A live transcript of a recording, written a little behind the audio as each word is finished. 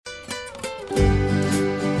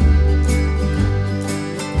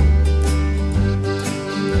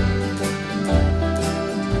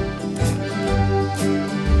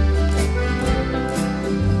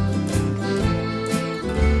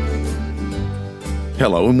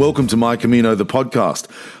Hello and welcome to My Camino, the podcast.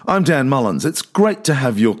 I'm Dan Mullins. It's great to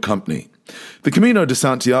have your company. The Camino de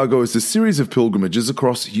Santiago is a series of pilgrimages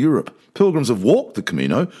across Europe. Pilgrims have walked the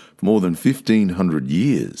Camino for more than 1,500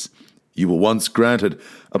 years. You were once granted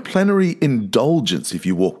a plenary indulgence if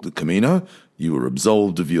you walked the Camino. You were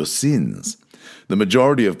absolved of your sins. The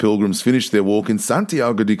majority of pilgrims finish their walk in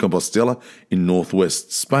Santiago de Compostela in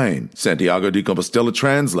northwest Spain. Santiago de Compostela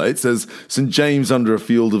translates as St. James under a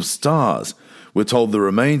field of stars. We're told the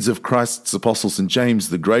remains of Christ's apostle St. James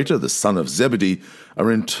the Greater, the son of Zebedee, are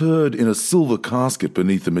interred in a silver casket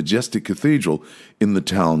beneath the majestic cathedral in the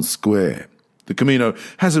town square. The Camino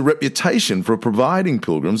has a reputation for providing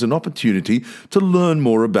pilgrims an opportunity to learn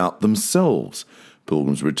more about themselves.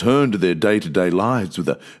 Pilgrims return to their day-to-day lives with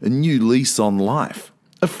a new lease on life,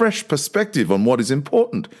 a fresh perspective on what is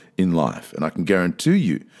important in life, and I can guarantee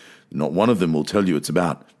you, not one of them will tell you it's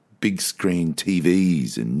about big screen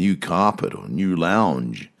TVs and new carpet or new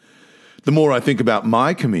lounge. The more I think about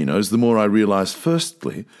my Caminos, the more I realise,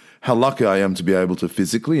 firstly, how lucky I am to be able to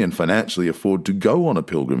physically and financially afford to go on a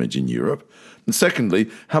pilgrimage in Europe, and secondly,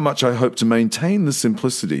 how much I hope to maintain the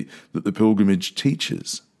simplicity that the pilgrimage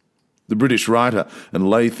teaches. The British writer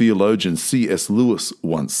and lay theologian C.S. Lewis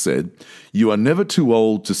once said, "You are never too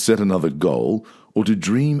old to set another goal or to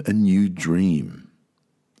dream a new dream."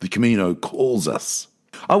 The Camino calls us.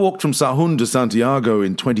 I walked from Sahun to Santiago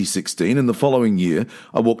in 2016, and the following year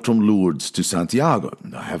I walked from Lourdes to Santiago.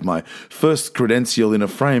 I have my first credential in a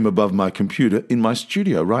frame above my computer in my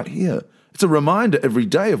studio right here. It's a reminder every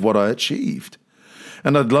day of what I achieved.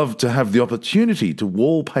 And I'd love to have the opportunity to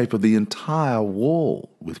wallpaper the entire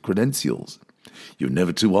wall with credentials. You're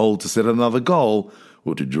never too old to set another goal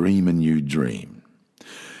or to dream a new dream.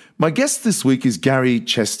 My guest this week is Gary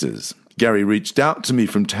Chesters. Gary reached out to me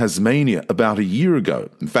from Tasmania about a year ago.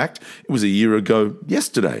 In fact, it was a year ago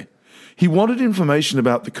yesterday. He wanted information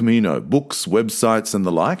about the Camino, books, websites and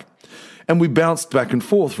the like, and we bounced back and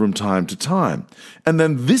forth from time to time. And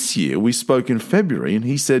then this year we spoke in February and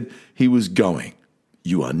he said he was going.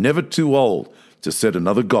 You are never too old to set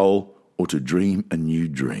another goal or to dream a new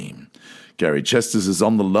dream. Gary Chesters is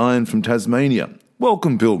on the line from Tasmania.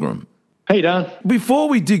 Welcome, Pilgrim. Hey, Dan. Before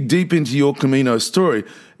we dig deep into your Camino story,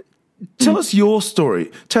 tell us your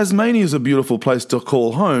story. Tasmania is a beautiful place to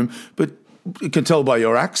call home, but you can tell by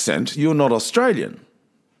your accent you're not Australian.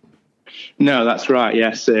 No, that's right,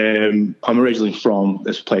 yes. I'm originally from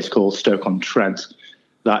this place called Stoke-on-Trent.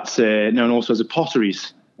 That's known also as a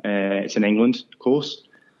Potteries. It's in England, of course,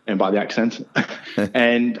 and by the accent.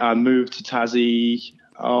 And I moved to Tassie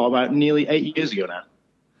about nearly 8 years ago now.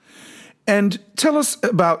 And tell us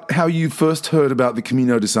about how you first heard about the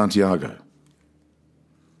Camino de Santiago.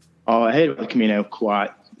 I heard about the Camino quite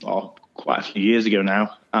a few years ago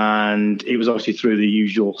now, and it was obviously through the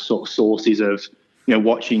usual sort of sources of,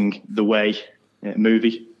 watching The Way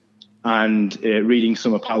movie and reading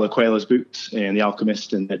some of Paulo Coelho's books, The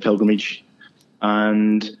Alchemist and The Pilgrimage.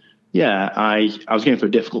 And yeah, I was going through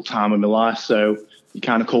a difficult time in my life, so he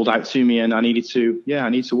kind of called out to me, and I needed to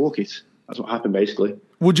walk it. That's what happened, basically.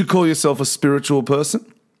 Would you call yourself a spiritual person?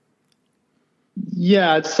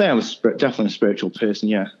 Yeah, I'd say I'm definitely a spiritual person.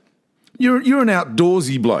 Yeah. You're an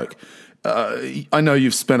outdoorsy bloke. I know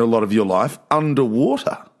you've spent a lot of your life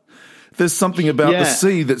underwater. There's something about the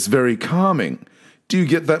sea that's very calming. Do you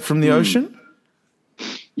get that from the ocean?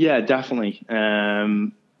 Yeah, definitely.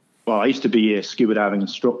 Well, I used to be a scuba diving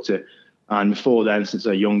instructor, and before then, since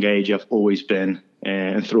a young age, I've always been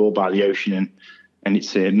enthralled by the ocean and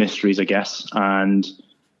its mysteries, I guess. And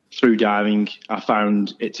through diving, I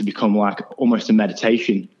found it to become like almost a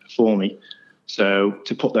meditation for me. So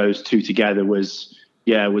to put those two together was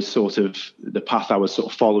sort of the path I was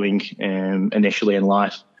sort of following initially in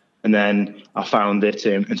life. And then I found that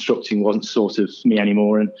instructing wasn't sort of me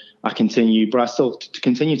anymore, and I continued, but I still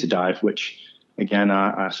continue to dive, which again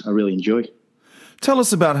I really enjoy. Tell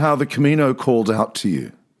us about how the Camino called out to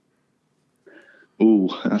you. Ooh,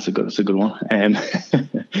 that's a good one.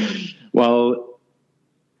 Well,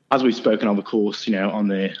 as we've spoken of course, on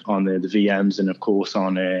the VMs and of course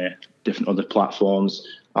on different other platforms,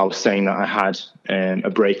 I was saying that I had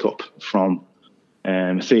a breakup from a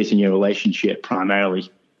 13-year relationship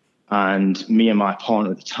primarily. And me and my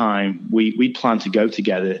partner at the time, we planned to go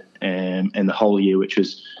together in the whole year, which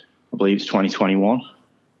was, I believe it's 2021.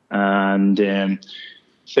 And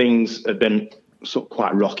things have been sort of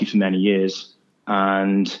quite rocky for many years.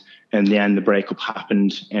 And in the end, the breakup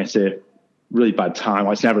happened at a really bad time.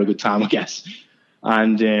 Well, it's never a good time, I guess.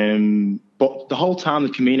 And but the whole time the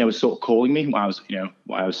Camino was sort of calling me while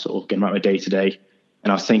I was sort of getting out my day to day,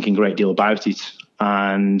 and I was thinking a great deal about it.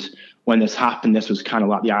 And when this happened, this was kind of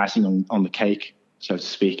like the icing on the cake, so to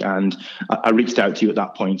speak. And I reached out to you at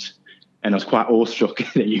that point, and I was quite awestruck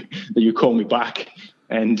that you called me back,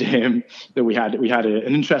 and that we had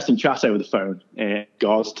an interesting chat over the phone in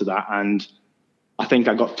regards to that. And I think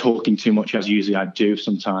I got talking too much, as usually I do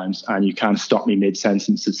sometimes, and you kind of stopped me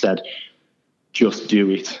mid-sentence and said, "Just do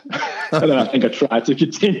it." And then I think I tried to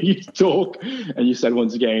continue to talk, and you said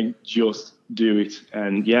once again, "Just do it."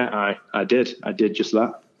 And yeah, I did just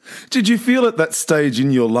that. Did you feel at that stage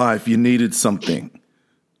in your life you needed something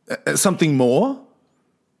more?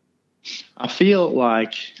 I feel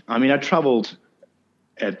like, I mean, I travelled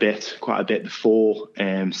quite a bit before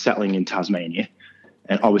settling in Tasmania.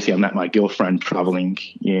 And obviously I met my girlfriend travelling,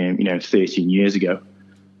 13 years ago.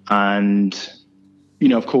 And,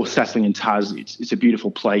 of course, settling in Tas, it's a beautiful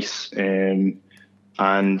place. And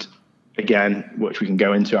again, which we can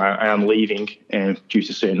go into, I am leaving due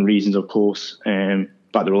to certain reasons, of course,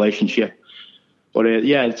 about the relationship. But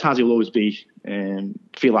Tas will always be,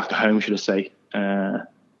 feel like a home, should I say. Going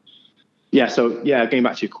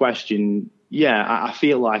back to your question, I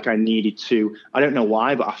feel like I needed to, I don't know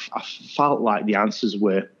why, but I felt like the answers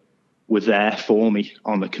were there for me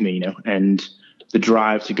on the Camino, and the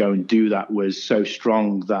drive to go and do that was so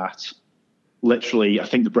strong that literally, I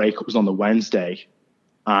think the breakup was on the Wednesday,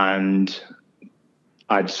 and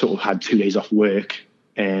I'd sort of had 2 days off work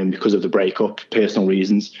because of the breakup, personal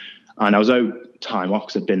reasons, and I was owed time off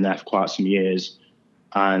because I'd been there for quite some years,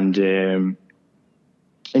 and then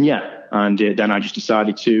I just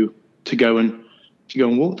decided to go and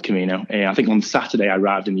walk the Camino. I think on Saturday I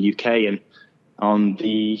arrived in the UK, and on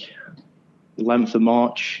the 11th of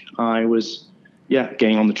March I was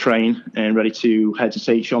getting on the train and ready to head to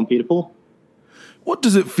St. Jean Pied de Port. What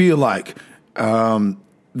does it feel like?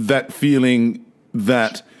 That feeling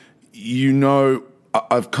that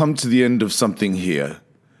I've come to the end of something here,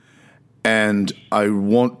 and I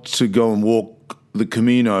want to go and walk the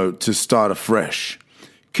Camino to start afresh.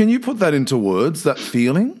 Can you put that into words, that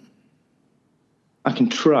feeling? I can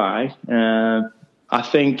try. I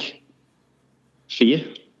think fear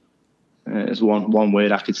is one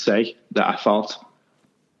word I could say that I felt.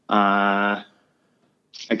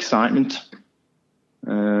 Excitement.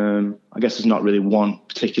 I guess there's not really one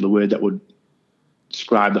particular word that would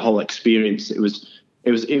describe the whole experience. It was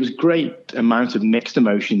great amount of mixed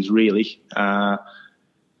emotions, really.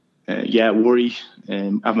 Worry.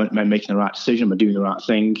 Am I making the right decision? Am I doing the right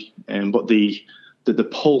thing? But the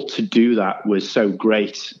pull to do that was so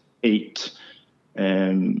great. It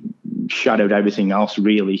shadowed everything else,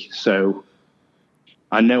 really. So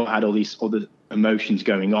I know I had all these other emotions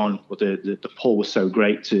going on, but the pull was so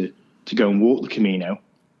great to go and walk the Camino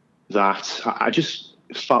that I just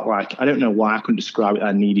felt like, I don't know why I couldn't describe it,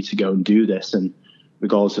 I needed to go and do this. And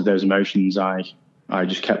regardless of those emotions, I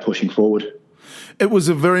just kept pushing forward. It was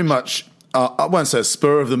a very much, I won't say a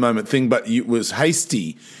spur of the moment thing, but it was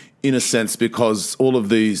hasty in a sense, because all of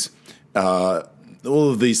these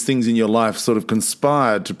things in your life sort of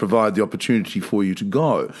conspired to provide the opportunity for you to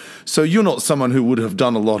go. So you're not someone who would have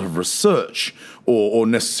done a lot of research or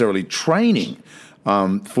necessarily training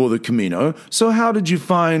for the Camino. So how did you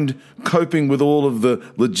find coping with all of the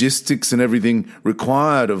logistics and everything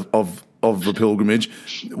required of the pilgrimage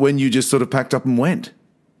when you just sort of packed up and went?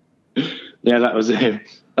 Yeah, that was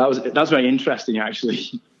very interesting,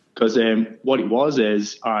 actually, because what it was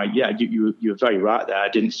is, you were very right there. I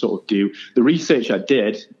didn't sort of do the research I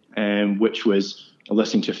did, which was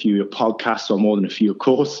listening to a few podcasts, or more than a few, of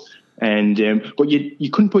course. And but you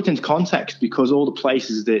couldn't put it into context, because all the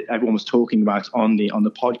places that everyone was talking about on the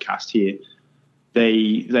podcast here,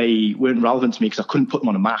 they weren't relevant to me, because I couldn't put them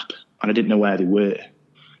on a map and I didn't know where they were,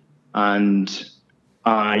 and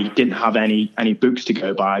I didn't have any books to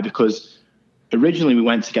go by, because originally we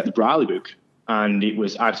went to get the Brierley book and it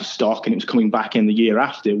was out of stock, and it was coming back in the year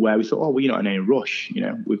after, where we thought, we're not in any rush,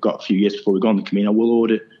 we've got a few years before we go on the Camino, we'll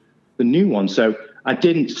order the new one. So I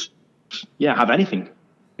didn't have anything.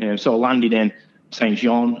 So I landed in St.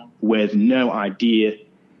 Jean with no idea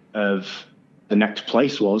of the next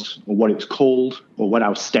place was, or what it was called, or what I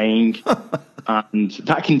was staying. And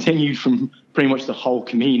that continued from pretty much the whole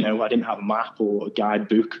Camino. I didn't have a map or a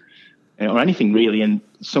guidebook or anything, really. And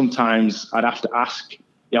sometimes I'd have to ask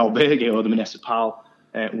the albergue or the municipal,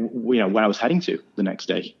 where I was heading to the next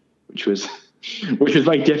day, which was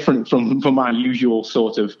very different from my usual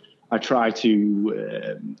sort of, I try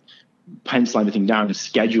to pencil everything down and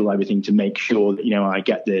schedule everything to make sure that, I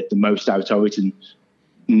get the most out of it. And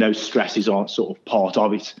no stresses aren't sort of part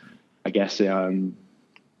of it, I guess.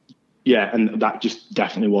 Yeah, and that just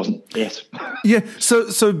definitely wasn't it. Yeah,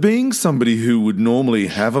 so being somebody who would normally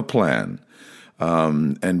have a plan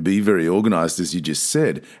and be very organised, as you just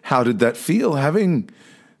said, how did that feel, having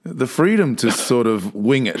the freedom to sort of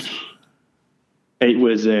wing it? It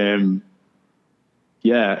was, it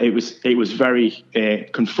was very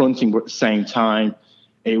confronting, but at the same time,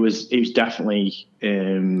 it was definitely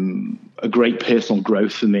a great personal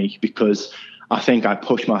growth for me, because I think I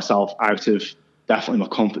pushed myself out of definitely my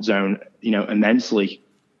comfort zone, immensely.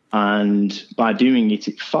 And by doing it,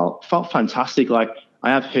 it felt fantastic. Like, I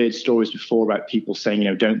have heard stories before about people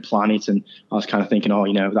saying, don't plan it. And I was kind of thinking,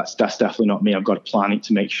 that's definitely not me. I've got to plan it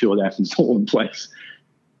to make sure that everything's all in place.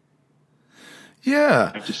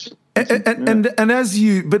 Yeah. And as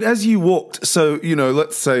you walked, so,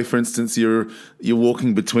 let's say, for instance, you're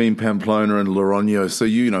walking between Pamplona and Logroño. So,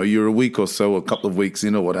 you're a week or so, a couple of weeks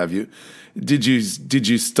in or what have you. Did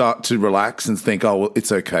you start to relax and think, oh, well,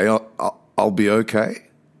 it's okay. I'll be okay?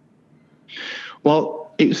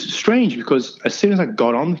 Well, it was strange, because as soon as I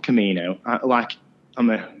got on the Camino, I'm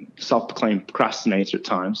a self-proclaimed procrastinator at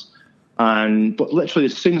times. But literally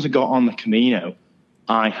as soon as I got on the Camino,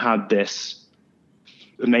 I had this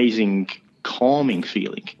amazing calming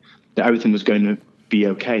feeling that everything was going to be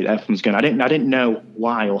okay. That everything was going. I didn't know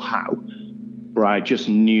why or how, but I just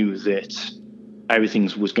knew that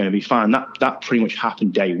everything was going to be fine. That pretty much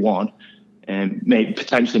happened day one, and maybe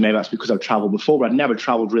that's because I've travelled before, but I'd never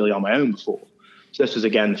travelled really on my own before. So this was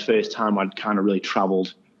again the first time I'd kind of really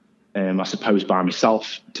travelled, I suppose, by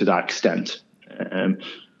myself to that extent.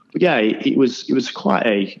 But yeah, it was quite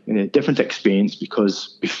a different experience,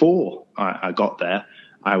 because before I got there,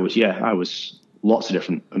 I was lots of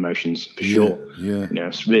different emotions for sure. Yeah.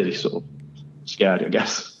 It's really sort of scary, I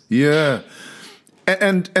guess. Yeah.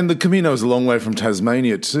 And the Camino is a long way from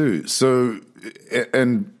Tasmania too. So,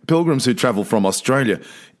 and pilgrims who travel from Australia,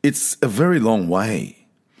 it's a very long way.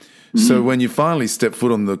 Mm-hmm. So when you finally step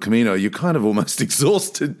foot on the Camino, you're kind of almost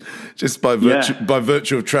exhausted just by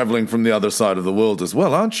virtue of traveling from the other side of the world as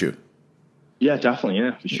well, aren't you? Yeah, definitely.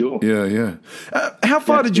 Yeah, for sure. Yeah. How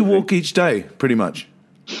far did you walk each day, pretty much?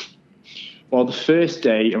 Well, the first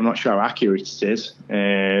day, I'm not sure how accurate it is,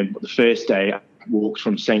 but the first day I walked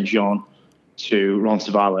from St. John to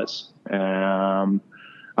Roncesvalles. And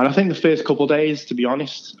I think the first couple of days, to be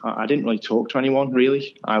honest, I didn't really talk to anyone,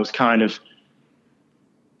 really. I was kind of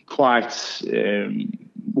quite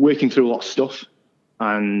working through a lot of stuff,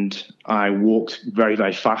 and I walked very,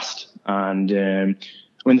 very fast. And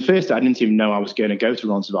the first day, I didn't even know I was going to go to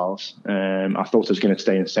Roncesvalles. I thought I was going to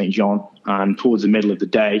stay in St. John. And towards the middle of the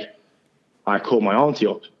day, I called my auntie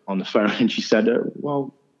up on the phone, and she said,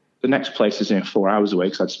 well, the next place is 4 hours away,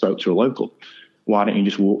 because I'd spoke to a local. Why don't you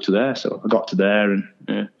just walk to there? So I got to there, and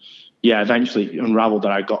eventually unraveled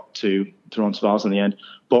that I got to Roncesvalles in the end.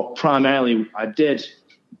 But primarily, I did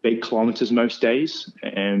big kilometers most days.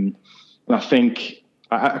 And I think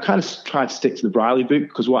I kind of tried to stick to the Brierley book,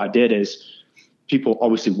 because what I did is, people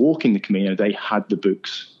obviously walking the Camino, they had the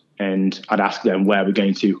books, and I'd ask them where we're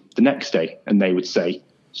going to the next day, and they would say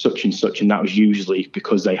such and such, and that was usually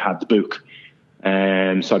because they had the book.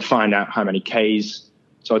 So I'd find out how many Ks.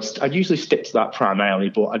 So I'd usually stick to that primarily,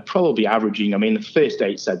 but I'd probably be averaging, the first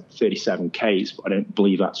day it said 37 Ks, but I don't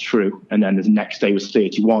believe that's true. And then the next day was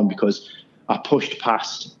 31, because I pushed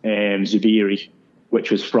past Zubiri, which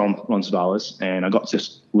was from Roncesvalles, and I got to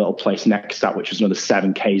this little place next to that, which was another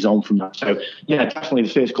 7 Ks on from that. So yeah, definitely the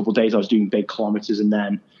first couple of days I was doing big kilometers, and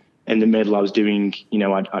then in the middle I was doing,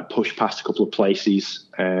 I'd pushed past a couple of places.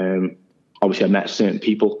 Obviously I met certain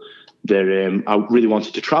people that I really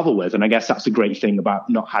wanted to travel with. And I guess that's the great thing about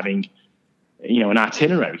not having, an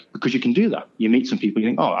itinerary, because you can do that. You meet some people, you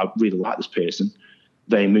think, oh, I really like this person.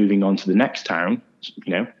 They're moving on to the next town.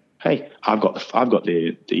 Hey, I've got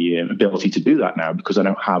the ability to do that now, because I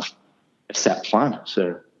don't have a set plan.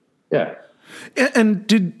 So, yeah. And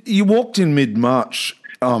did you walked in mid-March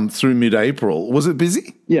through mid-April? Was it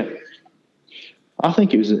busy? Yeah, I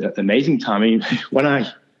think it was an amazing time. I mean,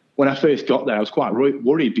 when I first got there, I was quite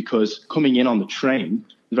worried, because coming in on the train,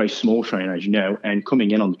 a very small train, as you know, and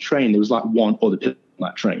coming in on the train, there was like one other person on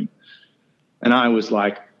that train, and I was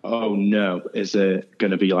like, oh no, is there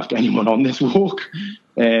going to be like anyone on this walk?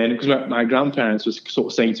 And because my grandparents was sort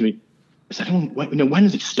of saying to me, I said, when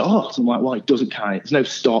does it start? I'm like, well, it doesn't there's no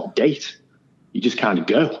start date. You just kind of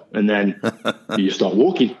go, and then you just start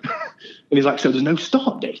walking. And he's like, so there's no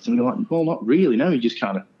start date? And I'm like, well, not really. No, you just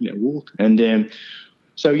kind of walk. And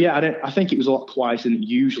so yeah, I think it was a lot quieter than it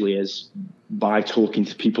usually is, by talking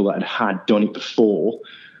to people that had done it before.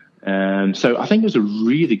 So I think it was a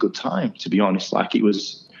really good time, to be honest. Like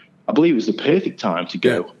I believe it was the perfect time to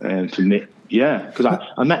go for me. Yeah, because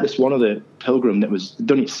I met one other pilgrim that was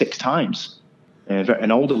done it 6 times,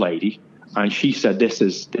 an older lady, and she said this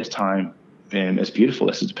time is beautiful.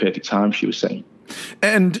 This is the perfect time, she was saying.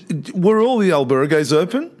 And were all the albergues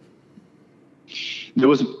open?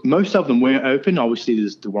 Most of them weren't open. Obviously,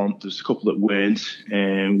 there's a couple that weren't,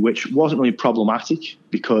 which wasn't really problematic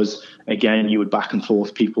because, again, you would back and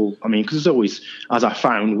forth people. I mean, because there's always, as I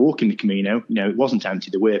found, walking the Camino, it wasn't empty.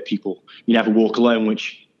 There were people. You never walk alone,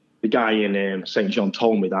 which the guy in St. John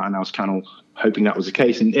told me that, and I was kind of hoping that was the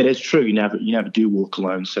case. And it is true. You never do walk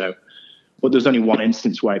alone. So, but there's only one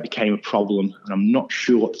instance where it became a problem, and I'm not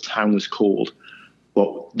sure what the town was called,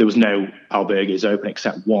 but there was no albergues open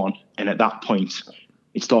except one. And at that point,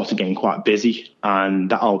 it started getting quite busy, and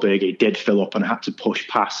that albergue did fill up, and I had to push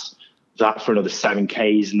past that for another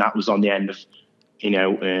 7Ks, and that was on the end of,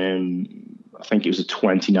 I think it was a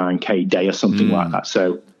 29K day or something like that.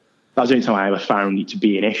 So that was the only time I ever found it to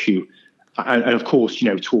be an issue. And of course,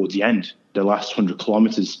 towards the end, the last 100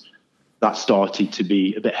 kilometers, that started to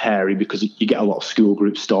be a bit hairy because you get a lot of school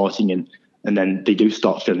groups starting, and then they do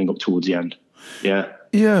start filling up towards the end. Yeah.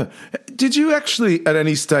 Yeah. Did you actually at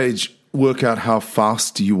any stage work out how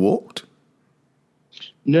fast you walked?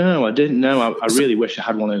 No, I didn't know. I really wish I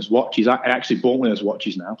had one of those watches. I actually bought one of those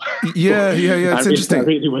watches now. Yeah. It's interesting. I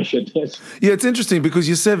really wish I did. Yeah, it's interesting because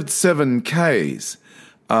you said 7Ks,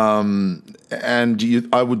 and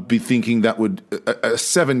I would be thinking that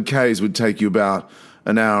 7Ks would take you about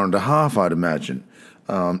an hour and a half, I'd imagine,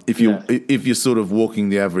 if you're sort of walking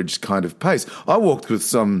the average kind of pace. I walked with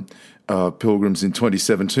some pilgrims in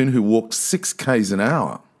 2017 who walked 6Ks an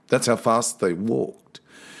hour. That's how fast they walked.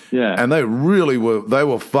 Yeah. And they really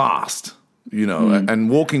were fast, and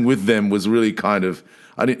walking with them was really I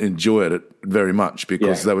didn't enjoy it very much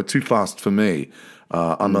because they were too fast for me.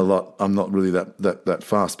 I'm not really that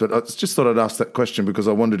fast, but I just thought I'd ask that question because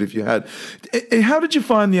I wondered if you had. How did you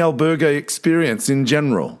find the albergue experience in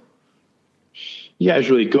general? Yeah, it was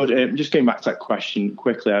really good. Just going back to that question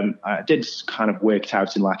quickly, I did kind of work it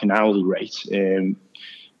out in like an hourly rate,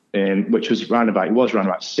 which was around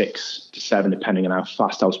about 6 to 7, depending on how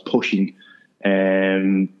fast I was pushing.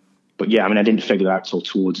 But yeah, I didn't figure that out till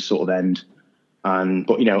towards the sort of end.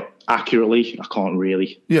 But accurately, I can't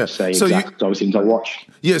really say so exactly. Obviously, until I watch.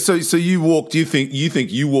 Yeah, so you walked. You think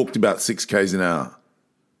you walked about 6Ks an hour?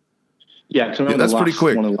 Yeah, because that's pretty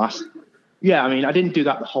quick. Yeah, I didn't do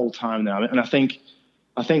that the whole time though, and I think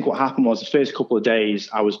what happened was the first couple of days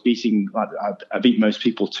I was beating. I beat most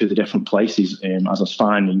people to the different places as I was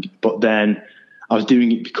finding, but then I was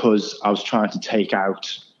doing it because I was trying to take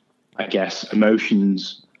out, I guess,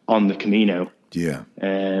 emotions on the Camino. Yeah.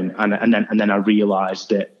 And then I realised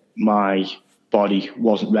that my body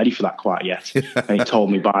wasn't ready for that quite yet, and it told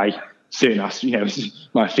me by soon as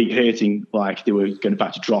my feet hurting like they were going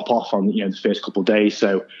about to drop off on the first couple of days.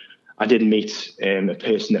 So I did meet a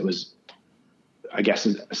person that was, I guess,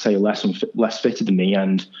 say less fitter than me,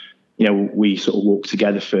 and we sort of walked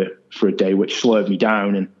together for a day, which slowed me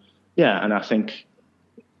down, and I think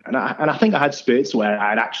I had spurts where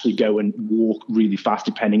I'd actually go and walk really fast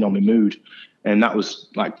depending on my mood, and that was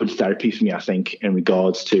like good therapy for me, I think, in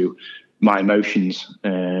regards to my emotions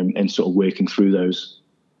and sort of working through those.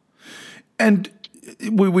 And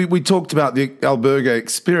we talked about the albergue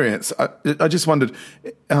experience. I just wondered,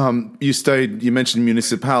 you mentioned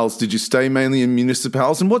municipals. Did you stay mainly in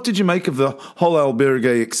municipals? And what did you make of the whole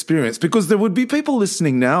albergue experience? Because there would be people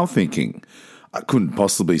listening now thinking, I couldn't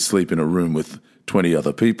possibly sleep in a room with 20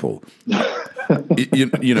 other people. Or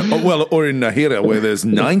in Najera where there's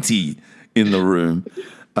 90 in the room.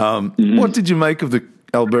 What did you make of the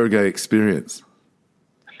albergue experience?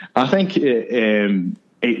 I think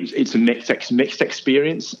it's a mixed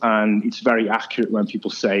experience, and it's very accurate when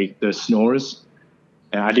people say they're snorers.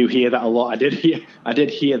 I do hear that a lot. I did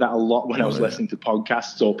hear that a lot when I was listening to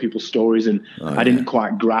podcasts or people's stories, and I didn't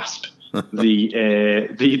quite grasp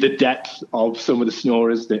the depth of some of the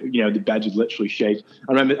snorers. That the bed would literally shake.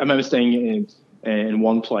 I remember staying in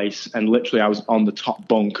one place, and literally I was on the top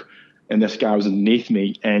bunk, and this guy was underneath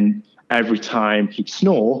me, and every time he'd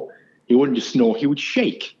snore, he wouldn't just snore; he would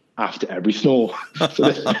shake after every snore.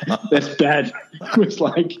 So this bed was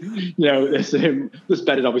like, this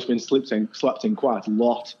bed had obviously been slept in quite a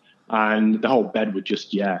lot, and the whole bed would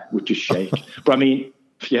just shake. But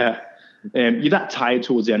you're that tired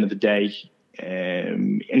towards the end of the day,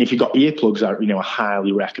 and if you've got earplugs, I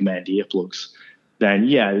highly recommend earplugs. Then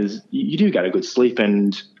you do get a good sleep,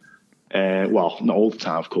 and not all the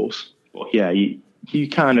time, of course, but you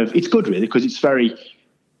kind of, it's good really because it's very.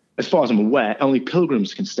 as far as I'm aware, only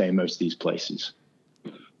pilgrims can stay in most of these places.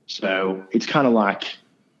 So it's kind of like,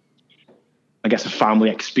 I guess, a family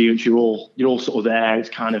experience. You're all sort of there. It's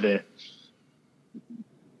kind of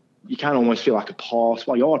you kind of almost feel like a part.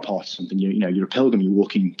 Well, you're a part of something. You're a pilgrim. You're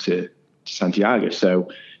walking to Santiago.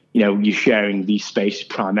 So, you're sharing these spaces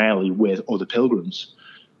primarily with other pilgrims.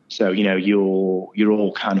 So, you're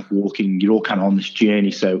all kind of walking. You're all kind of on this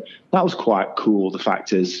journey. So that was quite cool. The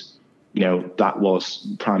fact is, that was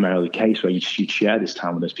primarily the case where you'd share this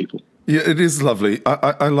time with those people. Yeah, it is lovely.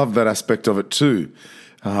 I love that aspect of it too,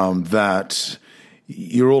 that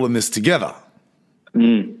you're all in this together.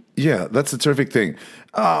 Mm. Yeah, that's a terrific thing.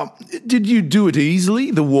 Did you do it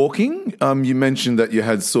easily, the walking? You mentioned that you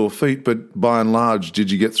had sore feet, but by and large,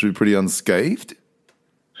 did you get through pretty unscathed?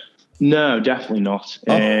 No, definitely not.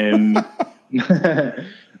 Oh.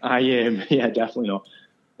 Yeah, definitely not.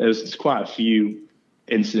 There's quite a few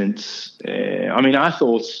incidents. I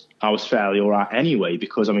thought I was fairly all right anyway,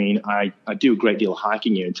 because I do a great deal of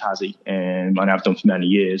hiking here in Tassie, and I've done for many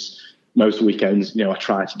years. Most weekends, I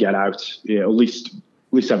try to get out, at least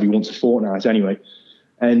every once a fortnight anyway.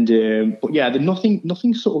 And but yeah,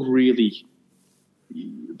 nothing sort of really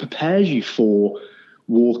prepares you for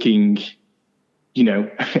walking,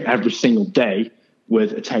 every single day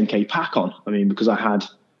with a 10K pack on. Because I had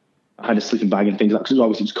a sleeping bag and things like that, because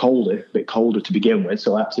obviously it's a bit colder to begin with,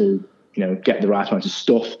 so I had to, get the right amount of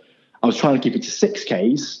stuff. I was trying to keep it to 6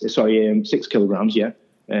 kilograms, yeah,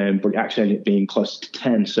 but it actually ended up being close to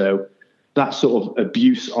 10. So that sort of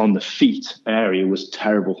abuse on the feet area was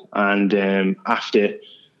terrible. And after,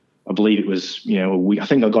 I believe it was, a week, I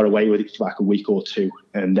think I got away with it for like a week or two,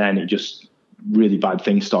 and then it just really bad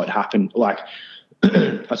things started happening. Like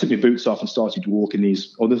I took my boots off and started walking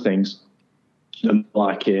these other things,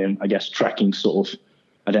 like I guess trekking sort of.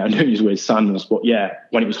 I don't use the word sandals, but yeah,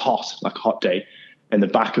 when it was hot, like a hot day, and the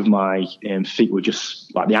back of my feet were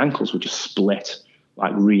just like the ankles were just split,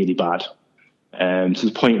 like really bad, to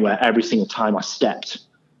the point where every single time I stepped,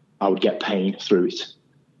 I would get pain through it,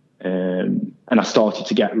 and I started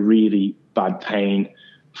to get really bad pain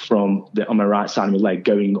on my right side of my leg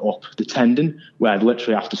going up the tendon, where I'd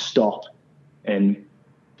literally have to stop and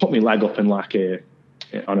put my leg up in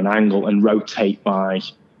on an angle and rotate my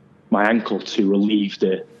ankle to relieve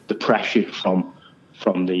the pressure from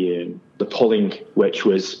the pulling, which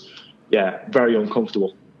was very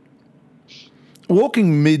uncomfortable.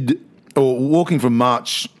 Walking from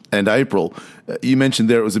March and April, you mentioned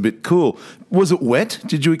there it was a bit cool. Was it wet?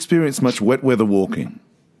 Did you experience much wet weather walking?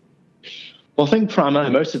 Well, I think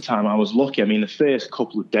primarily most of the time I was lucky. The first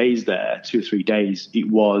couple of days there, 2 or 3 days, it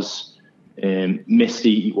was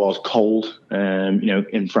misty, it was cold,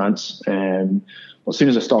 in France. As soon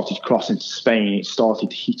as I started crossing to Spain, it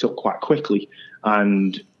started to heat up quite quickly.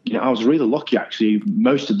 And, I was really lucky, actually.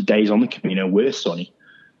 Most of the days on the Camino were sunny.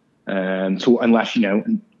 Unless,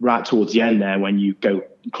 right towards the end there, when you go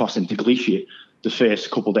cross into Galicia, the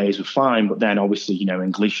first couple of days were fine. But then, obviously,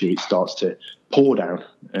 in Galicia, it starts to pour down.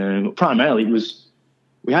 But primarily,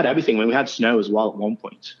 we had everything. We had snow as well at one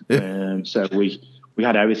point. Yeah. So we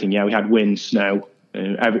had everything. Yeah, we had wind, snow,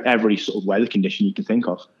 every sort of weather condition you can think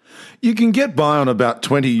of. You can get by on about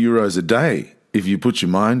 €20 a day if you put your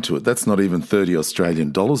mind to it. That's not even 30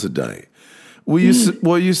 Australian dollars a day. Were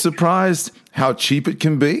you surprised how cheap it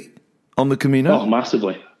can be on the Camino? Oh,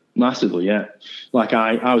 massively, yeah. Like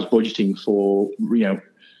I was budgeting for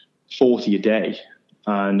 40 a day,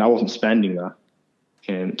 and I wasn't spending that.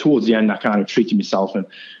 And towards the end, I kind of treated myself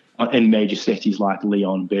in major cities like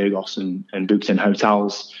Lyon, Burgos, and booked in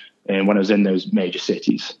hotels. And when I was in those major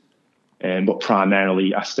cities. But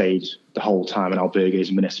primarily, I stayed the whole time in albergues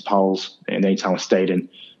and municipals. And any time I stayed in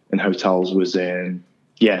hotels was, in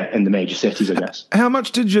the major cities, I guess. How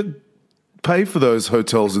much did you pay for those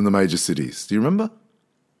hotels in the major cities? Do you remember?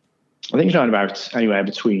 I think it's around about anywhere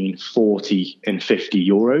between 40 and 50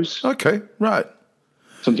 euros. Okay, right.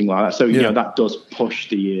 Something like that. So, that does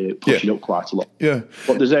push it up quite a lot. Yeah.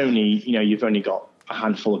 But there's only, you've only got a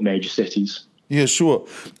handful of major cities. Yeah, sure.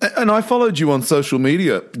 And I followed you on social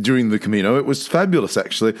media during the Camino. It was fabulous,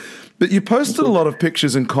 actually. But you posted a lot of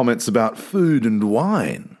pictures and comments about food and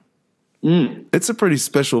wine. Mm. It's a pretty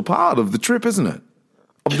special part of the trip, isn't it?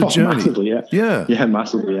 Of the journey. Massively, yeah. Yeah. Yeah,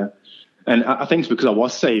 massively, yeah. And I think it's because I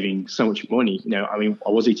was saving so much money. I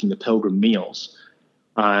was eating the pilgrim meals.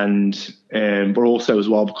 And but also as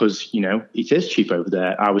well because, it is cheap over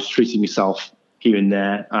there. I was treating myself here and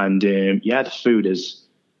there. And, the food is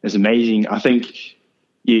amazing. I think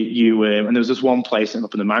you and there was this one place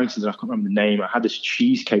up in the mountains, and I can't remember the name. I had this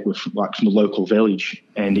cheesecake from the local village,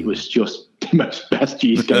 and it was just the best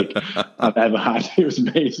cheesecake I've ever had. It was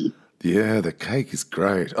amazing. Yeah, the cake is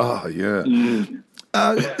great. Oh, yeah.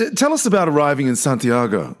 Tell us about arriving in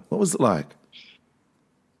Santiago. What was it like?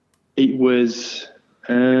 It was,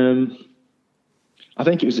 I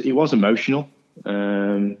think it was emotional.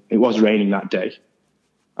 It was raining that day,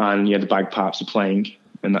 and the bagpipes are playing,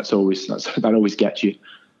 and that always gets you.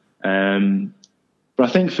 But I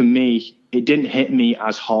think for me, it didn't hit me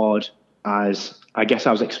as hard as I guess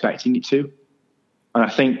I was expecting it to. And I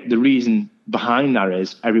think the reason behind that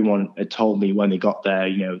is everyone had told me when they got there,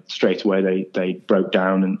 straight away they broke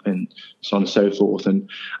down and so on and so forth. And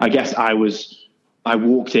I guess I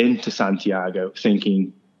walked into Santiago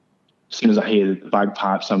thinking, as soon as I hear the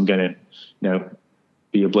bagpipes, I'm going to,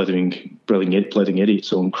 be a blithering idiot,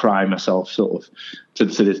 so and cry myself sort of to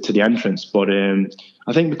the entrance. But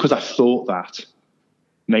I think because I thought that,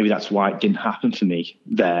 maybe that's why it didn't happen for me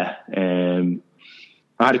there.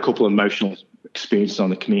 I had a couple of emotional experiences on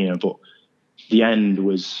the Camino, but the end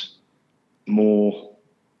was more,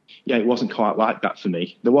 it wasn't quite like that for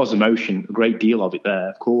me. There was emotion, a great deal of it there,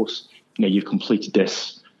 of course. You've completed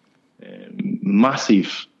this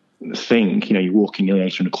massive thing. You're walking nearly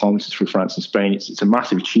 800 kilometers through France and Spain. It's a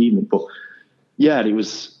massive achievement, but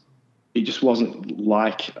it just wasn't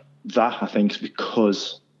like that. I think it's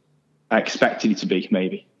because I expected it to be,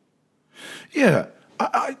 maybe. Yeah,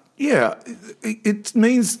 it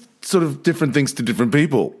means sort of different things to different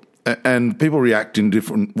people, and people react in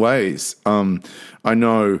different ways. I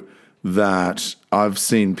know that I've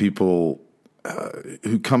seen people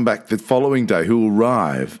who come back the following day, who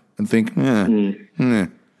arrive and think, and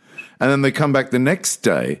then they come back the next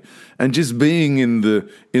day, and just being in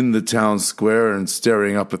the town square and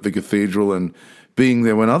staring up at the cathedral and being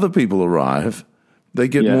there when other people arrive, they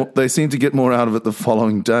get more. They seem to get more out of it the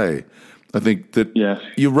following day. I think that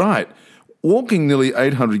you're right. Walking nearly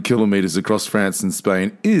 800 kilometers across France and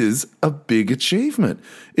Spain is a big achievement.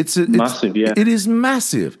 It's massive. It is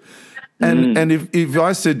massive. And if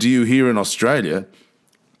I said to you here in Australia,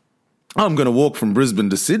 I'm going to walk from Brisbane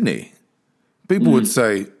to Sydney, people would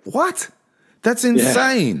say, "What? That's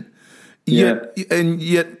insane." Yeah.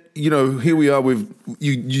 Yet, here we are with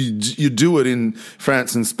you do it in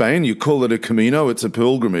France and Spain. You call it a Camino. It's a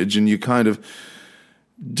pilgrimage, and you kind of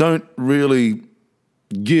don't really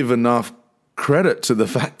give enough credit to the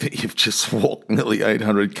fact that you've just walked nearly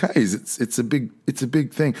 800 Ks. It's a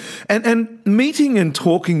big thing. And meeting and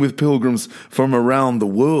talking with pilgrims from around the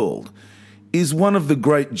world is one of the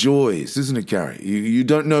great joys, isn't it, Gary? You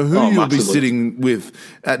don't know who you'll be sitting with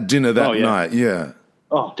at dinner that night. Yeah.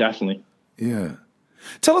 Oh, definitely. Yeah.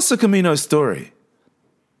 Tell us a Camino story.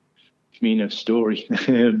 Camino story.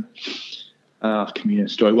 Camino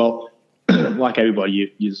story. Well, like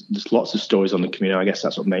everybody, there's lots of stories on the Camino. I guess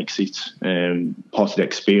that's what makes it part of the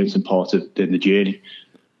experience and part of the journey.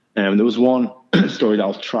 There was one story that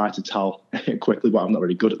I'll try to tell quickly, but I'm not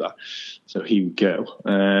really good at that. So here we go.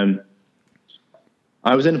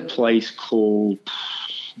 I was in a place called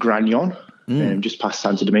Gragnon, just past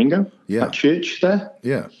Santo Domingo, that church there.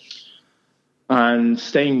 Yeah. And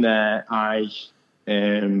staying there, I,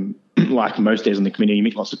 like most days on the Camino, you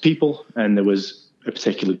meet lots of people, and there was a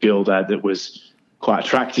particular girl there that was quite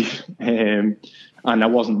attractive. And I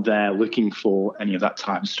wasn't there looking for any of that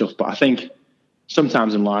type of stuff. But I think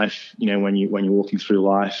sometimes in life, when you're walking through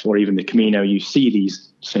life, or even the Camino, you see these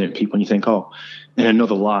certain people and you think, oh, in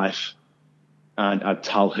another life, and I'd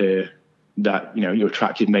tell her that, you're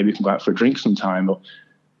attractive, maybe we can go out for a drink sometime. But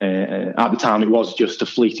at the time, it was just a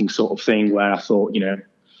fleeting sort of thing where I thought,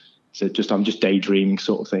 I'm just daydreaming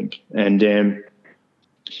sort of thing. And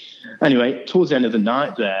anyway, towards the end of the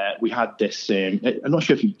night there, we had this, I'm not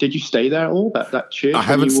sure did you stay there at all, that church? I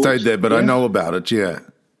haven't stayed there, but I know about it, yeah.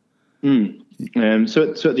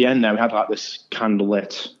 So at the end there, we had like this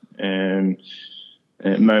candlelit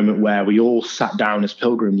moment where we all sat down as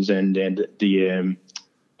pilgrims, and the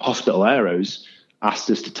hospitaleros asked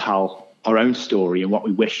us to tell our own story and what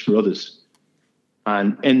we wished for others.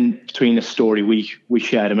 And in between the story, we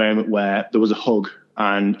shared a moment where there was a hug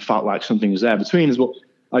and felt like something was there between us. But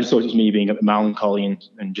I just thought it was me being a bit melancholy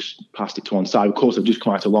and just passed it to one side. Of course, I've just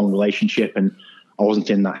come out a long relationship and I wasn't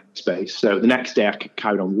in that space. So the next day I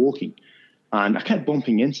carried on walking, and I kept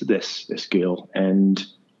bumping into this girl. And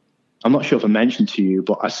I'm not sure if I mentioned to you,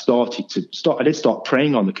 but I did start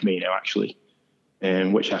praying on the Camino, actually,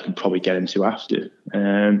 which I can probably get into after.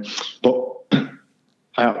 But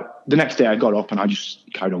the next day I got up and I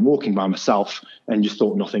just carried on walking by myself and just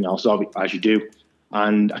thought nothing else of it, as you do.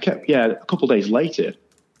 And I kept, a couple of days later,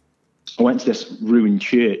 I went to this ruined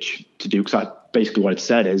church to do, because basically what it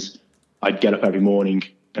said is I'd get up every morning,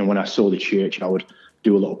 and when I saw the church, I would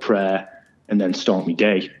do a little prayer and then start my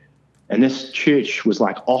day. And this church was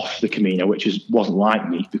like off the Camino, which wasn't like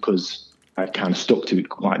me because I kind of stuck to it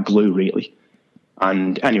like glue, really.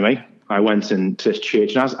 And anyway, I went into this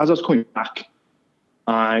church, and as I was coming back,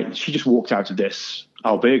 she just walked out of this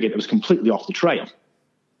albergue that was completely off the trail.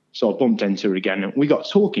 So I bumped into her again, and we got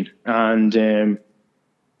talking. And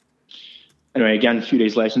anyway, again, a few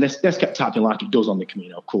days later, and this kept happening like it does on the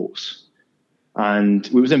Camino, of course. And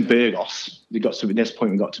we was in Burgos. At this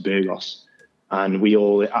point, we got to Burgos. And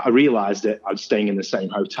I realised that I was staying in the same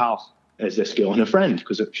hotel as this girl and her friend,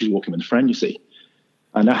 because she was walking with a friend, you see.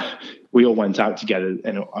 And we all went out together,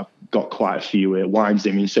 and I got quite a few wines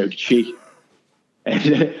in me, and so did she.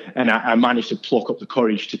 And I managed to pluck up the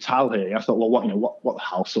courage to tell her. I thought, well, what the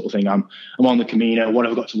hell sort of thing? I'm on the Camino. What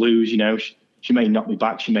have I got to lose? She may not be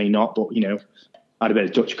back. She may not. But I had a bit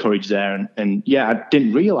of Dutch courage there. And yeah, I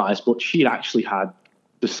didn't realise, but she had actually had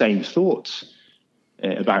the same thoughts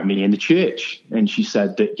about me in the church. And she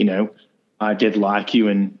said that I did like you,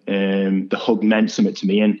 and the hug meant something to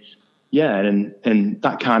me. And yeah, and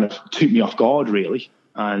that kind of took me off guard, really,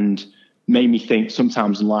 and made me think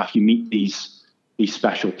sometimes in life you meet these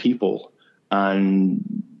special people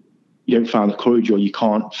and you don't find the courage, or you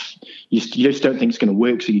just don't think it's going to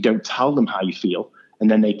work, so you don't tell them how you feel,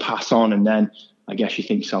 and then they pass on, and then I guess you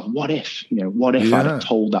think to yourself, what if I'd have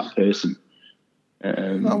told that person?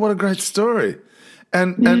 What a great story.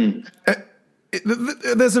 And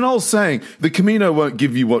there's an old saying, the Camino won't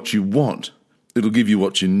give you what you want, it'll give you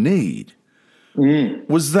what you need.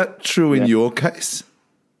 Was that true in your case?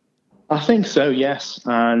 I think so, yes.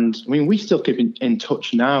 And I mean, we still keep in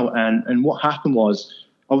touch now. And what happened was,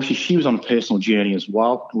 obviously, she was on a personal journey as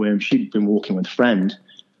well, where she'd been walking with a friend.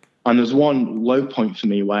 And there was one low point for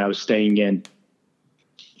me where I was staying in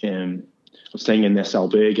this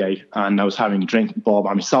albergue, and I was having a drink at the bar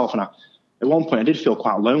by myself. And at one point, I did feel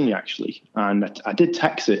quite lonely, actually. And I did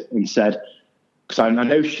text it and said, because I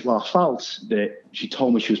know I felt that she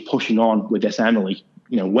told me she was pushing on with this Emily,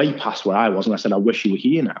 way past where I was. And I said, I wish you were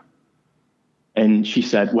here now. And she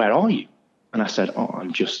said, where are you? And I said, oh,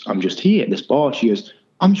 I'm just here at this bar. She goes,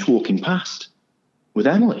 I'm just walking past with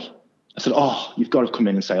Emily. I said, oh, you've got to come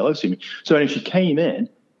in and say hello to me. So anyway, she came in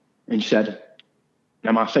and she said,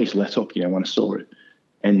 now my face lit up, when I saw it.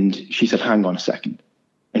 And she said, hang on a second.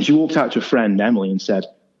 And she walked out to a friend, Emily, and said,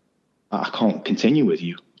 I can't continue with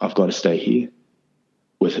you. I've got to stay here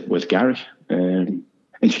with Gary. And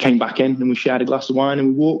she came back in, and we shared a glass of wine, and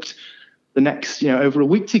we walked the next, over a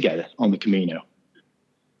week together on the Camino.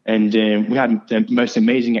 And we had the most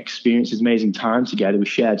amazing experiences, amazing time together. We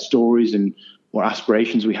shared stories and what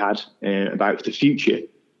aspirations we had about the future.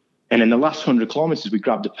 And in the last 100 kilometers, we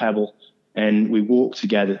grabbed a pebble and we walked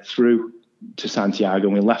together through to Santiago,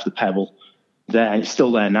 and we left the pebble there. And it's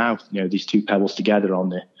still there now, these two pebbles together on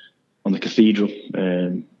the cathedral,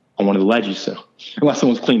 on one of the ledges. So unless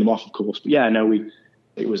someone's cleaned them off, of course. But yeah, no,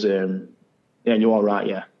 it was, and you are right,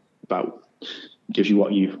 yeah, about gives you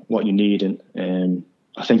what you need, and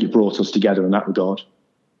I think it brought us together in that regard.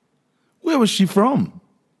 Where was she from?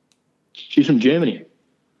 She's from Germany.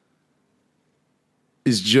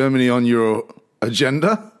 Is Germany on your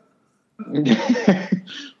agenda?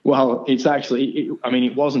 Well, it's actually,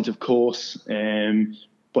 it wasn't, of course,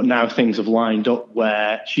 but now things have lined up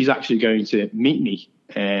where she's actually going to meet me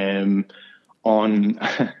on,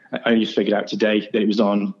 I just figured out today that it was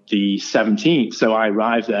on the 17th, so I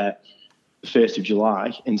arrived there the 1st of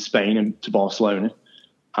July in Spain and to Barcelona,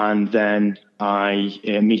 and then I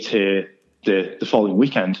meet her the following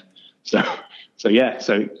weekend. So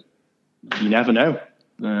you never know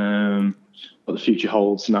what the future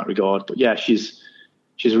holds in that regard. But yeah, she's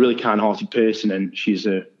a really kind-hearted person, and she's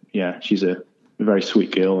a very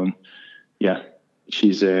sweet girl, and yeah,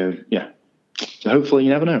 so hopefully you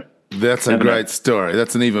never know. That's a great story.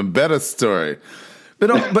 That's an even better story.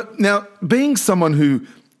 But now, being someone who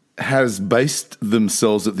has based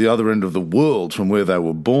themselves at the other end of the world from where they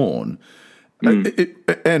were born,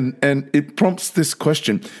 it prompts this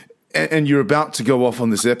question, and you're about to go off on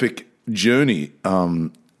this epic journey,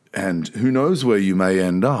 and who knows where you may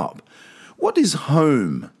end up. What does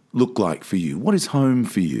home look like for you? What is home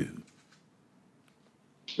for you?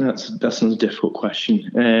 That's a difficult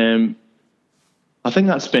question. I think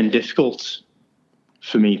that's been difficult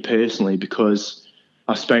for me personally because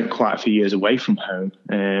I've spent quite a few years away from home.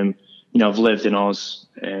 I've lived in Oz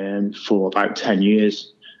for about 10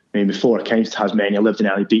 years. Before I came to Tasmania, I lived in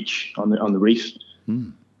Ellie Beach on the reef.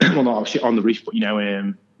 Well, not actually on the reef, but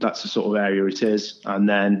that's the sort of area it is. And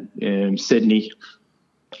then Sydney,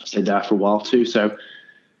 I stayed there for a while too. So,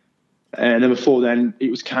 and then before then,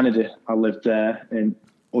 it was Canada. I lived there and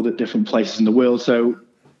other different places in the world. So,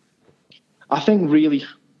 I think really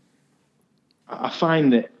I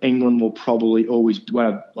find that England will probably always,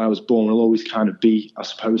 where I was born, will always kind of be, I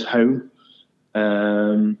suppose, home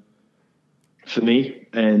for me.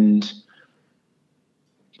 But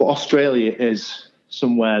Australia is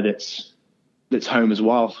somewhere that's home as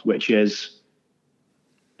well, which is,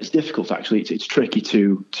 it's difficult actually. It's tricky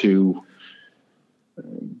to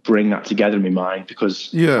bring that together in my mind, because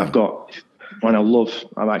I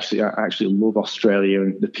actually love Australia,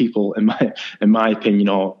 and the people in my opinion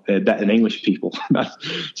are better than English people.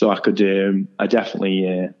 So I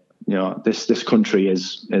definitely this country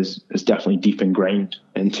is definitely deep ingrained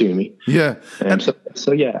into me. Yeah.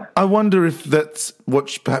 So yeah. I wonder if that's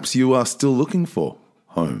what perhaps you are still looking for,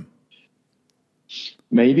 home.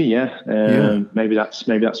 Maybe, yeah. Maybe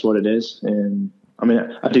that's what it is. I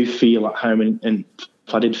mean, I do feel at home, and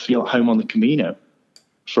I did feel at home on the Camino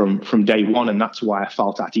from day one, and that's why I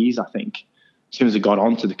felt at ease. I think as soon as I got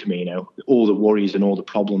onto the Camino, all the worries and all the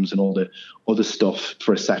problems and all the other stuff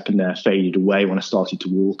for a second there faded away when I started to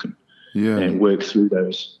walk and work through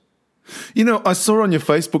those. You know, I saw on your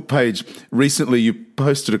Facebook page recently you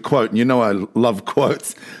posted a quote, and you know I love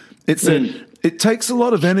quotes. It said, "It takes a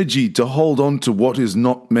lot of energy to hold on to what is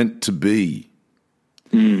not meant to be."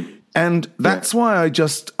 And that's why I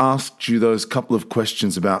just asked you those couple of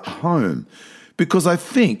questions about home, because I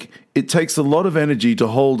think it takes a lot of energy to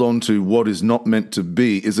hold on to what is not meant to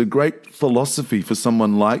be is a great philosophy for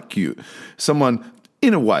someone like you, someone,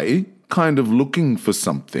 in a way, kind of looking for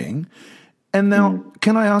something. And now,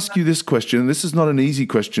 can I ask you this question? And this is not an easy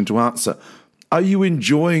question to answer. Are you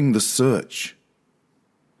enjoying the search?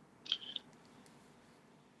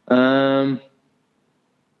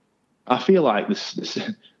 I feel like the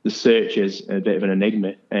search is a bit of an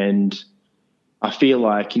enigma, and I feel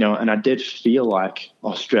like, and I did feel like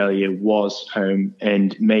Australia was home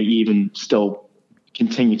and may even still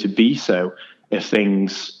continue to be so if I'm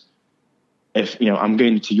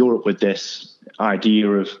going to Europe with this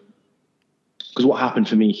idea of, because what happened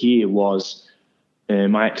for me here was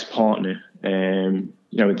my ex-partner, the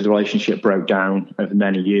relationship broke down over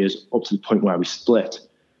many years up to the point where we split.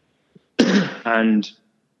 And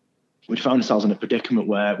we found ourselves in a predicament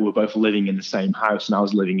where we were both living in the same house, and I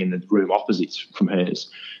was living in the room opposite from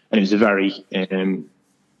hers. And it was a very,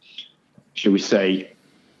 shall we say,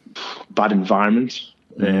 bad environment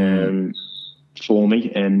for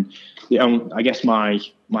me. And I guess my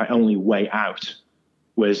only way out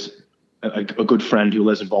was a good friend who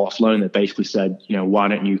lives in Barcelona that basically said, why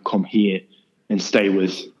don't you come here and stay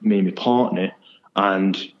with me and my partner,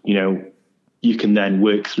 and you can then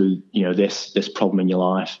work through this problem in your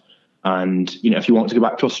life. And if you want to go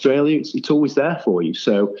back to Australia, it's always there for you.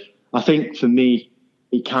 So I think for me,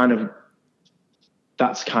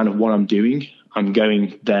 that's kind of what I'm doing. I'm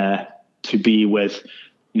going there to be with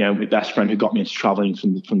my best friend who got me into traveling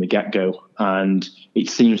from the get-go. And it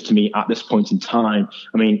seems to me at this point in time,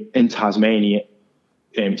 I mean, in Tasmania,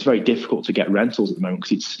 it's very difficult to get rentals at the moment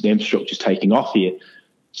because the infrastructure's taking off here.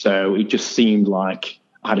 So it just seemed like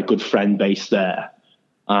I had a good friend base there,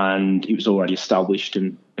 and it was already established.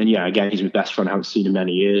 And yeah, again, he's my best friend. I haven't seen him in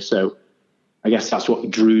many years. So I guess that's what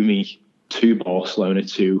drew me to Barcelona,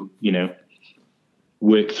 to,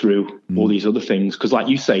 work through all these other things. Because like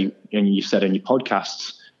you say, and you said in your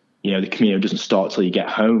podcasts, the Camino doesn't start till you get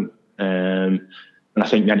home. And I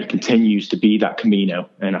think then it continues to be that Camino.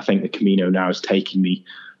 And I think the Camino now is taking me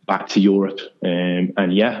back to Europe.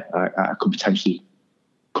 And yeah, I could potentially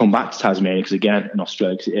come back to Tasmania, because again, in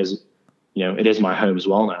Australia, because it is my home as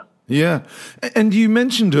well now. Yeah. And you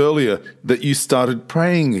mentioned earlier that you started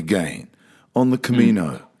praying again on the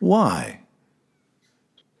Camino. Why?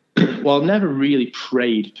 Well, I've never really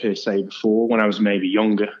prayed per se before, when I was maybe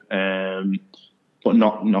younger, but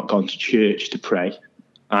not gone to church to pray.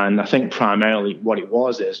 And I think primarily what it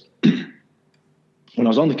was is when I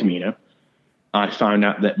was on the Camino, I found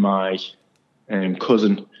out that my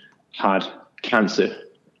cousin had cancer.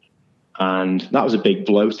 And that was a big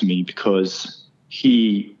blow to me, because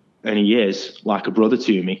he is like a brother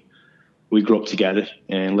to me. We grew up together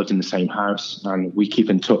and lived in the same house, and we keep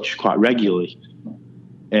in touch quite regularly.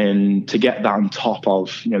 And to get that on top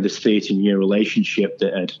of, this 13-year relationship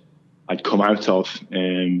that I'd come out of,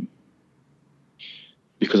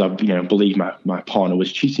 because I, believe my partner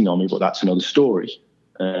was cheating on me, but that's another story.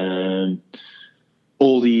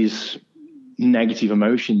 All these negative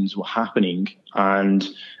emotions were happening. And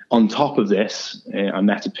on top of this, I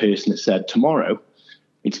met a person that said, tomorrow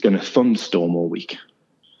it's going to thunderstorm all week.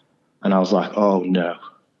 And I was like, oh, no,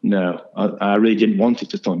 I really didn't want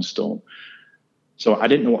it to thunderstorm. So I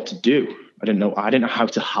didn't know what to do. I didn't know how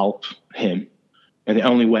to help him. And the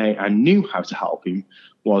only way I knew how to help him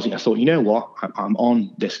was, I thought, you know what? I'm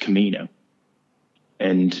on this Camino.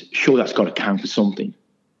 And sure, that's got to count for something,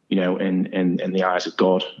 in the eyes of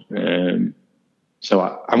God.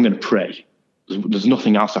 So I'm going to pray. There's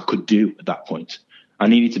nothing else I could do at that point. I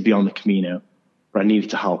needed to be on the Camino, but I needed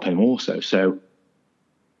to help him also. So I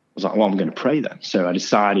was like, well, I'm going to pray then. So I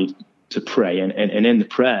decided to pray. And in the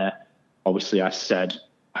prayer, obviously I said,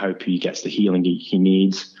 I hope he gets the healing he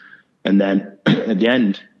needs. And then at the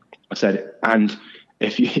end, I said, and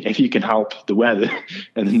if you can help the weather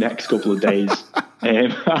in the next couple of days,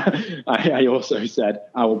 I also said,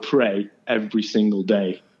 I will pray every single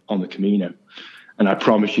day on the Camino. And I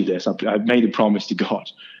promise you this, I made a promise to God.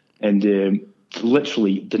 And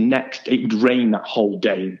literally it would rain that whole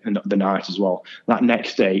day and the night as well. That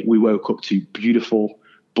next day, we woke up to beautiful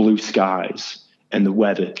blue skies and the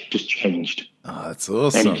weather just changed. Oh, that's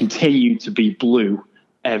awesome. And it continued to be blue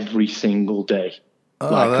every single day.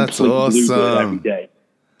 Oh, that's awesome. Every day.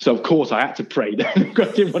 So, of course, I had to pray then.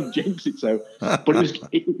 I didn't want to jinx it. So, but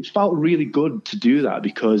it felt really good to do that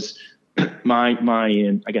because my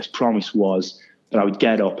I guess, promise was that I would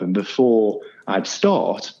get up and before I'd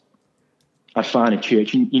start, I'd find a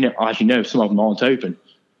church. And, as you know, some of them aren't open.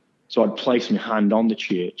 So I'd place my hand on the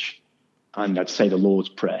church and I'd say the Lord's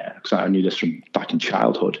Prayer because I knew this from back in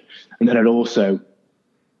childhood. And then I'd also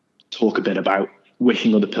talk a bit about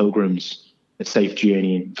wishing other pilgrims a safe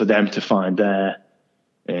journey and for them to find their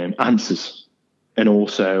answers. And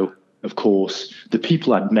also, of course, the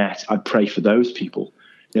people I'd met, I'd pray for those people.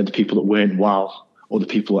 The people that weren't well or the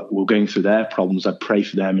people that were going through their problems, I'd pray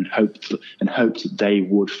for them and hoped that they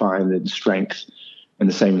would find the strength and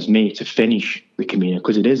the same as me to finish the Camino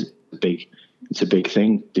because it's a big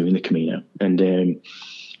thing doing the Camino. And and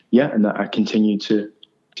I continue to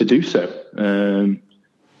do so.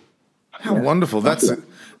 How wonderful.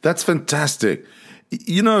 That's fantastic.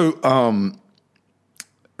 The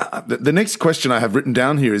next question I have written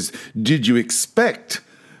down here is, did you expect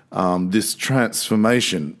this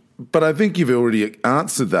transformation? But I think you've already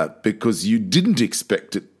answered that because you didn't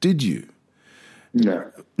expect it, did you?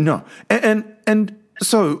 No. And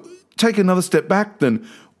so take another step back then.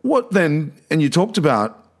 What then, and you talked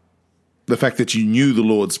about the fact that you knew the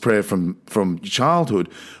Lord's Prayer from childhood.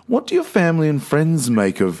 What do your family and friends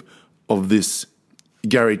make of this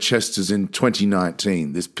Gary Chesters in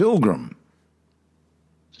 2019, this pilgrim?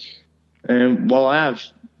 Well, I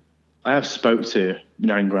have spoke to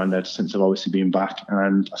Nan and Grandad since I've obviously been back,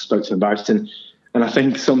 and I spoke to them about it. And I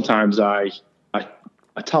think sometimes I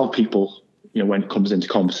tell people, when it comes into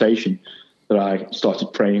conversation, that I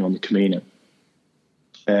started praying on the Camino.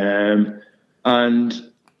 They've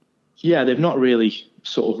not really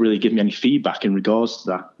given me any feedback in regards to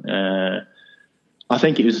that. I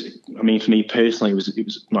think it was, for me personally, it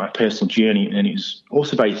was my personal journey, and it was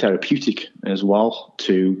also very therapeutic as well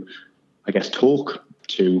to, I guess, talk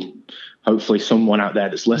to hopefully someone out there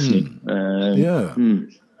that's listening.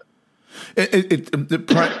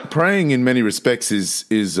 Praying in many respects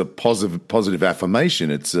is a positive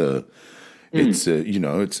affirmation. It's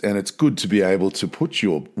good to be able to put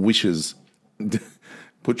your wishes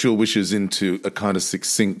into a kind of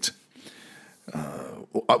succinct.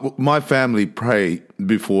 My family pray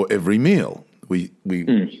before every meal. We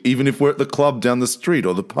even if we're at the club down the street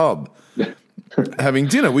or the pub having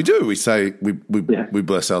dinner, we do. We say we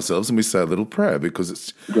bless ourselves and we say a little prayer because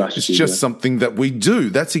it's just something that we do.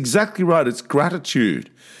 That's exactly right. It's gratitude,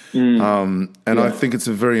 I think it's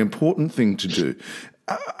a very important thing to do.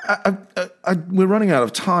 We're running out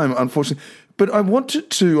of time, unfortunately, but I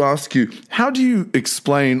wanted to ask you: how do you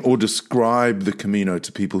explain or describe the Camino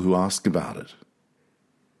to people who ask about it?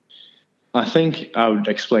 I think I would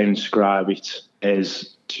explain and describe it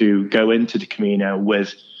as to go into the Camino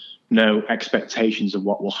with no expectations of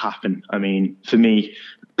what will happen. For me,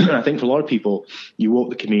 I think for a lot of people, you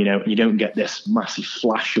walk the Camino and you don't get this massive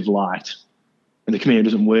flash of light. And the Camino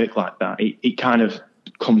doesn't work like that. It kind of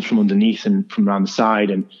comes from underneath and from around the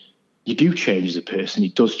side, and you do change as a person.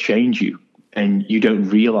 It does change you, and you don't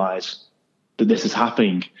realize that this is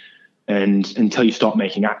happening and until you start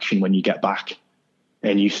making action when you get back.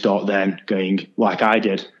 And you start then going, like I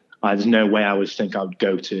did, there's no way I would think I would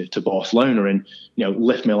go to Barcelona and,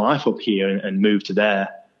 lift my life up here and move to there.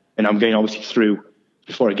 And I'm going obviously through,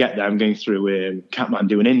 before I get there, I'm going through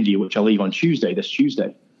Kathmandu in India, which I leave on this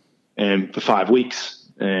Tuesday, for 5 weeks.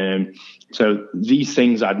 So these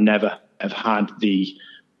things I'd never have had the,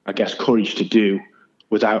 I guess, courage to do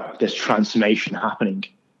without this transformation happening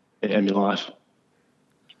in my life.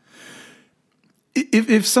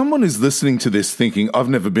 If someone is listening to this thinking, I've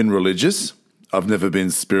never been religious, I've never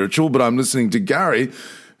been spiritual, but I'm listening to Gary,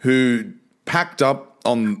 who packed up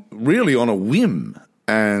on a whim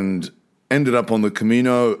and ended up on the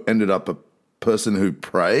Camino, ended up person who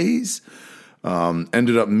prays,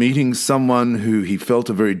 ended up meeting someone who he felt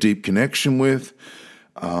a very deep connection with.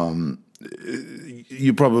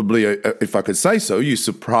 You probably, if I could say so, you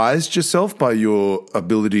surprised yourself by your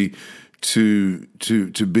ability to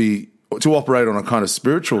operate on a kind of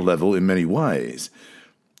spiritual level in many ways.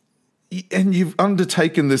 And you've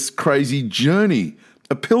undertaken this crazy journey,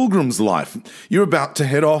 a pilgrim's life. You're about to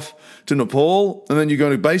head off to Nepal, and then you're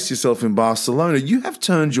going to base yourself in Barcelona. You have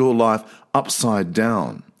turned your life upside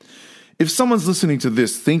down. If someone's listening to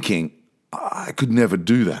this thinking, I could never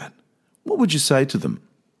do that, what would you say to them?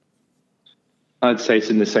 I'd say it's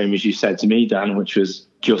the same as you said to me, Dan, which was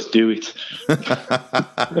just do it.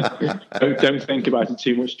 don't think about it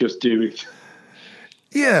too much, just do it.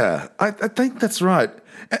 Yeah, I think that's right.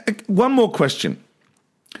 One more question.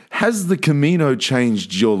 Has the Camino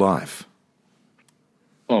changed your life?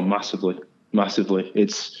 Oh, massively, massively.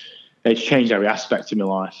 It's changed every aspect of my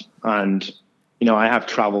life. And, I have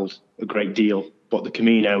traveled a great deal, but the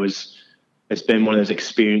Camino it's been one of those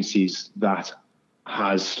experiences that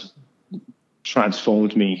has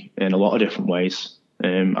transformed me in a lot of different ways,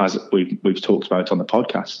 as we've talked about on the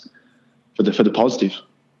podcast, for the positive.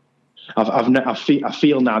 I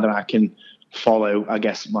feel now that I can follow, I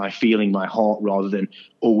guess, my feeling, my heart, rather than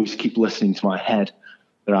always keep listening to my head,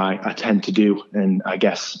 that I tend to do. And I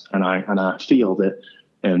guess, and I feel that,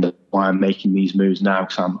 that's why I'm making these moves now,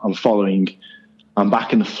 because I'm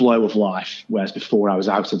back in the flow of life, whereas before I was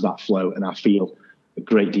out of that flow, and I feel a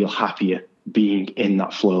great deal happier being in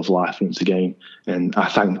that flow of life once again. And I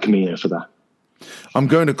thank the Camino for that. I'm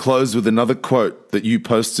going to close with another quote that you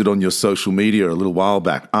posted on your social media a little while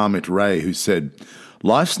back, Amit Ray, who said,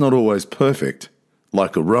 "Life's not always perfect.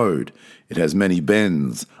 Like a road, it has many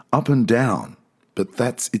bends, up and down, but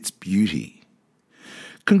that's its beauty."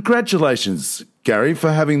 Congratulations, Gary,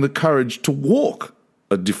 for having the courage to walk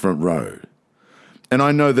a different road. And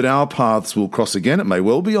I know that our paths will cross again. It may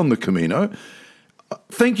well be on the Camino.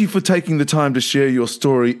 Thank you for taking the time to share your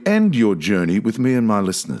story and your journey with me and my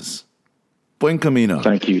listeners. Buen Camino.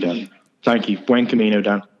 Thank you, Dan. Thank you. Buen Camino,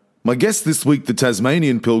 Dan. My guest this week, the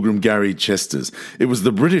Tasmanian pilgrim Gary Chesters. It was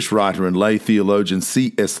the British writer and lay theologian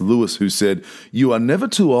C.S. Lewis who said, "You are never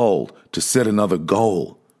too old to set another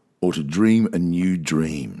goal or to dream a new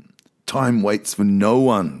dream. Time waits for no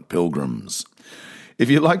one, pilgrims." If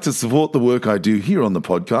you'd like to support the work I do here on the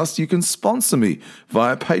podcast, you can sponsor me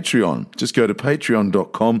via Patreon. Just go to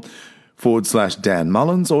patreon.com/Dan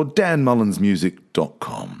Mullins or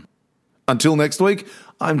danmullinsmusic.com. Until next week,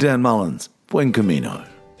 I'm Dan Mullins. Buen Camino.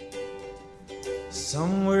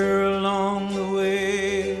 Somewhere along the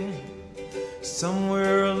way,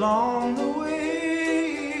 somewhere along the